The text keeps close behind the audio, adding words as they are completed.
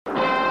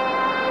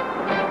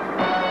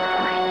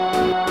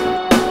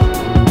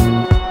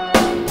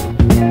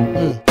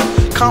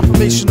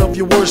summation of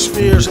your worst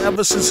fears.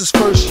 Ever since his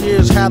first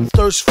years, had a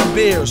thirst for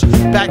beers.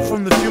 Back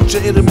from the future,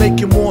 it'll make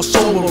you more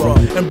soberer,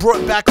 and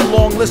brought back a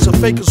long list of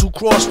fakers who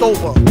crossed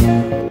over.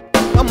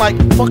 I'm like,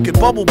 fuck it,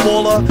 bubble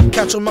baller.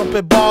 Catch him up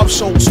at Bob's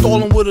show,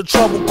 stalling with a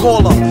trouble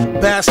caller.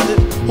 Bastard,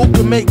 who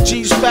can make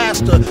G's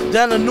faster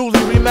than a newly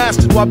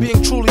remastered while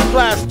being truly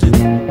blasted?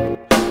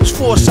 There's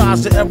four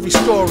sides to every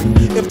story.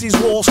 If these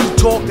walls could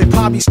talk, they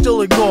probably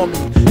still ignore me.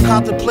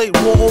 Contemplate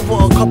war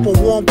over a cup of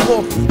warm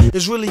coffee.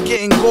 It's really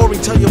getting gory,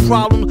 tell your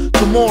problem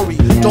to Maury.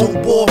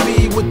 Don't bore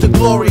me with the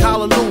glory,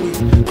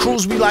 hallelujah.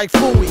 Crews be like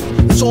Fooey,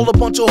 it's all a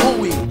bunch of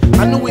hooey.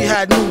 I knew he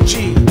had new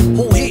G.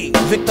 Who he?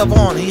 Viktor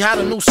Vaughn. He had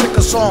a new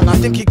sicker song, I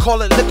think he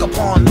call it Liquor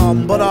Pond.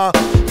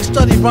 He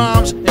studied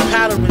rhymes and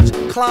patterns.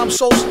 Climbed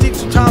so steep,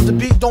 sometimes the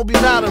beat don't be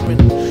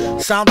mattering.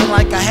 Sounding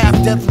like a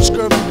half-dead from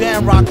scurvy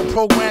band rock, a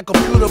programmed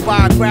computer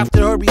by a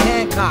grafted Herbie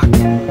Hancock.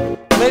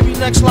 Maybe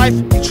next life,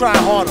 he try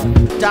harder.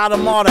 Died a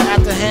martyr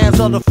at the hands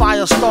of the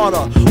fire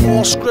starter.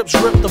 All scripts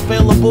ripped,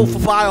 available for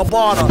via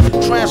barter.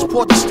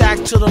 Transport the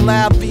stacks to the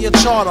lab via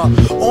charter.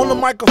 On the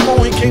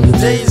microphone, he came to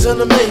days in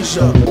the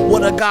major.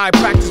 What a guy,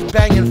 practice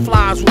banging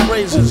flies with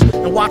razors.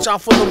 And watch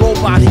out for the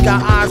robot, he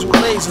got eyes with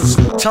lasers.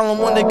 Tell him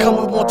when they come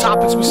with more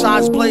topics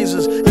besides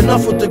blazers.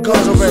 Enough with the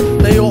guns already,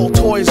 they all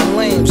toys and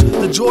lames.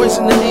 The joys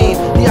in the aim,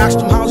 he asked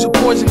him how's your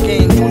poison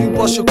game? Do you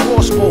bust your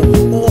crossbow?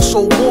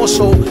 Also, more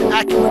so,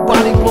 accurate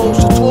body blows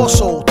to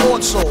torso,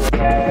 thought so.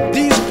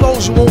 These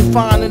flows you won't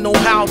find in no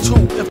how-to.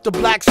 If the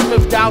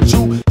blacksmith doubt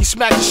you, he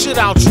smack the shit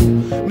out you.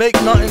 Make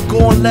nothing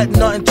go and let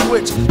nothing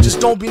twitch. Just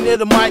don't be near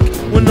the mic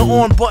when the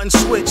on button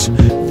switch.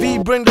 V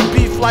bring the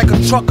beef like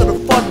a trucker to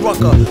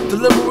Fuddrucker.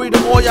 Delivery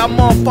to all y'all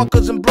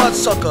motherfuckers and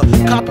bloodsucker.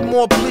 Copy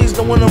more please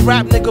than when a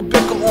rap nigga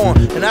bicker on.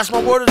 And that's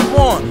my word is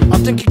born. I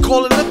think he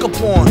call it liquor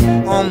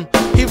porn.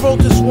 He wrote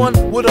this one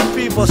with a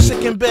fever,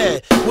 sick in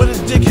bed, with his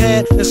dick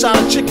head inside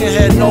a chicken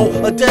head. No,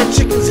 a dead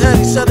chicken's head.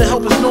 He said it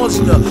help his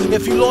nausea.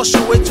 If he lost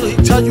you, wait till he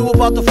tell you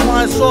about the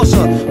flying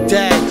saucer.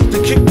 Dag, the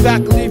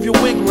kickback and leave your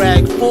wig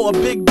rag. For a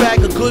big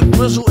bag of good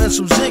grizzle and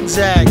some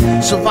zigzag.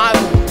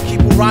 Survival,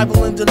 keep a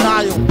rival in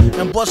denial,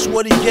 and bust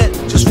what he get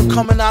just for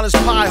coming out his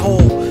pie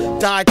hole.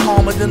 Die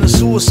calmer than a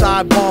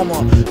suicide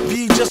bomber.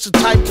 V just the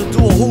type to do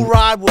a who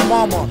ride with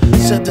mama.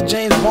 Said to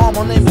James Bond,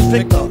 my name is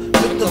Viktor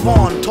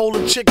Vaughn. Told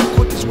a chick the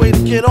quickest way to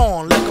get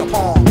on, Liquor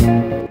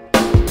Pond.